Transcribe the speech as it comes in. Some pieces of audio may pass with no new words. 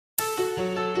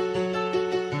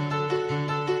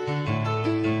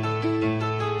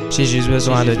J'ai juste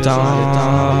besoin de temps.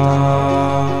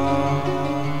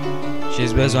 J'ai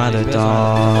juste besoin de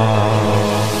temps.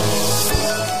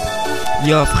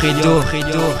 Yo Fredo,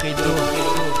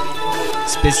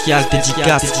 spécial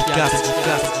dédicace.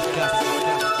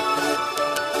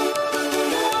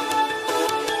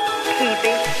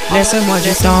 Laisse-moi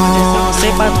du temps,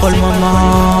 c'est pas trop le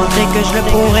moment. Dès que je le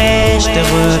pourrai, je te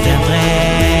reviendrai.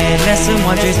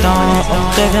 Laisse-moi du temps, on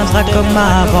reviendra comme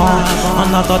avant.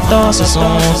 En entendant ce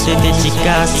son, c'est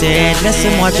dédicacé.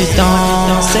 Laisse-moi du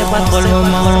temps, c'est pas trop le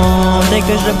moment. Dès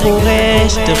que je le pourrai,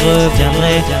 je te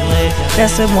reviendrai.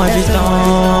 Laisse-moi du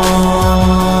temps,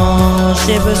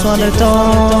 j'ai besoin de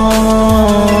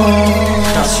temps.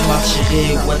 T'as su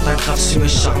m'attirer, ouais t'as grave su me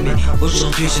charmer.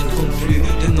 Aujourd'hui je ne compte plus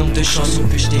le nombre de chansons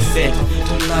que je t'ai faites.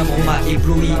 Ton amour m'a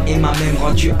ébloui et m'a même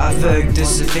rendu aveugle. De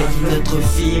ce fait, notre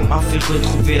fille m'a fait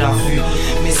retrouver la vue.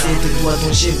 Mais c'est de toi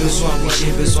dont j'ai besoin, oui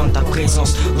j'ai besoin de ta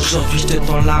présence. Aujourd'hui je te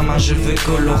tends la main, je veux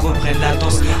que l'on reprenne la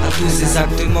danse. À tous ces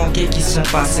actes manqués qui sont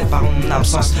passés par mon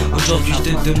absence. Aujourd'hui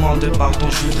je te demande pardon,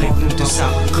 je voudrais que nous de ça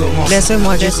commence.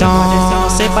 Laisse-moi du temps,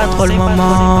 c'est pas trop le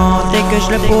moment. Dès que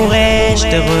je le pourrai, je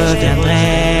te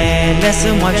reviendrai.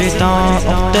 Laisse-moi du temps,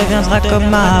 on reviendra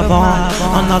comme avant.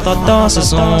 En entendant ce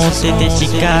son, c'est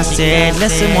dédicacé.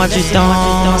 Laisse-moi du temps,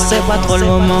 c'est pas trop le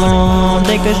moment.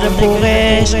 Dès que je le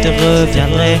pourrai, je te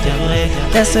reviendrai.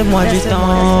 Laisse-moi du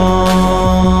temps,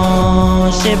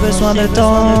 j'ai besoin de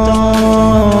temps.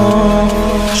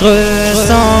 Je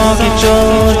ressens quelque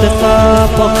chose de fort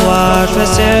pour toi. Je veux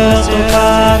surtout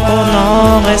pas qu'on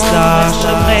en reste là.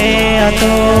 J'aimerais à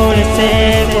tout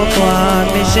laisser pour toi,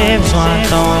 mais j'ai besoin de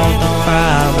temps, donc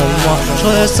pardonne-moi. Je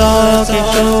ressens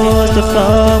quelque chose de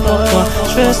fort pour toi.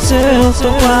 Je veux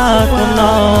surtout pas qu'on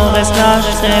en reste là.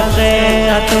 Je serais prêt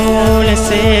à tout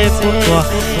laisser pour toi,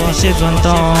 mais j'ai besoin de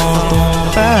temps, donc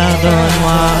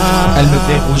pardonne-moi. Elle me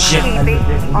fait rougir,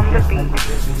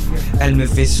 elle me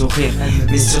fait sourire,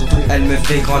 mais surtout elle me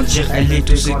fait grandir. Elle est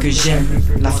tout ce que j'aime,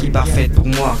 la fille parfaite pour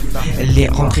moi. Elle est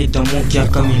rentrée dans mon cœur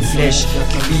comme une flèche.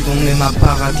 Cupidon ne m'a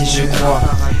pas raté, je crois.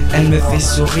 Elle me fait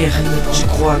sourire, je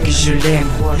crois que je l'aime.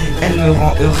 Elle me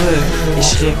rend heureux et je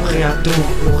serai prêt à tout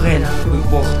pour elle, oui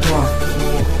pour toi.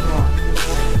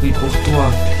 Oui pour toi.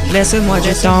 Laisse-moi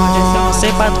du temps,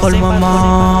 c'est pas trop le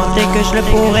moment. Dès que je le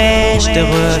pourrai, je te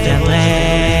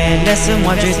reviendrai.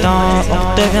 Laisse-moi du temps,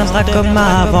 on reviendra comme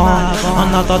avant.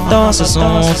 En entendant ce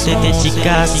son, c'est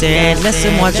dédicacé.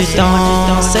 Laisse-moi du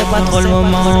temps, c'est pas trop le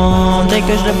moment. Dès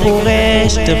que je le pourrai,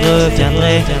 je te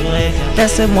reviendrai.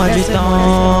 Laisse-moi du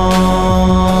temps,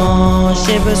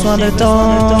 j'ai besoin de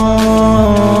temps.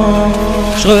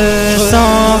 Je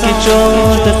ressens quelque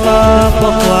chose de fort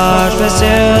pour toi. Je veux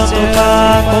surtout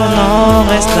pas qu'on en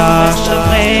reste là.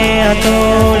 J'aimerais à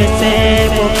tout laisser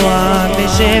pour toi, mais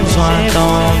j'ai besoin de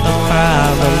temps, donc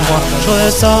pardonne-moi. Je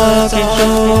ressens quelque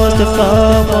chose de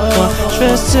fort pour toi. Je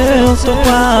veux surtout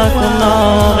pas qu'on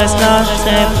en reste là. Je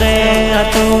serais prêt à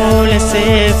tout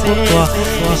laisser pour toi,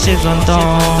 mais j'ai besoin de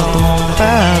temps, donc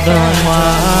pardonne-moi.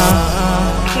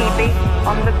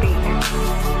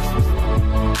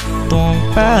 Donc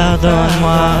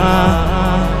pardonne-moi.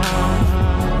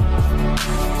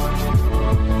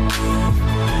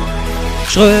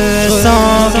 Je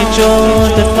ressens quelque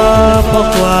chose de fort pour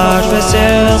toi. Je veux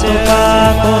surtout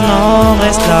pas qu'on en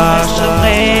reste là.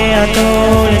 J'aimerais à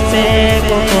tout laisser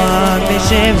pour toi, mais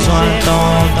j'ai besoin de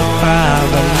temps, donc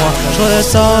pardonne-moi. Je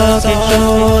ressens quelque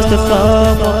chose de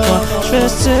fort pour toi. Je veux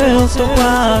surtout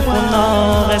pas qu'on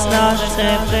en reste là. Je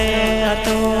serais prêt à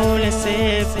tout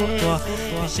laisser pour toi,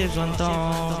 mais j'ai besoin de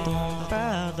temps, donc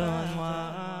pardonne-moi.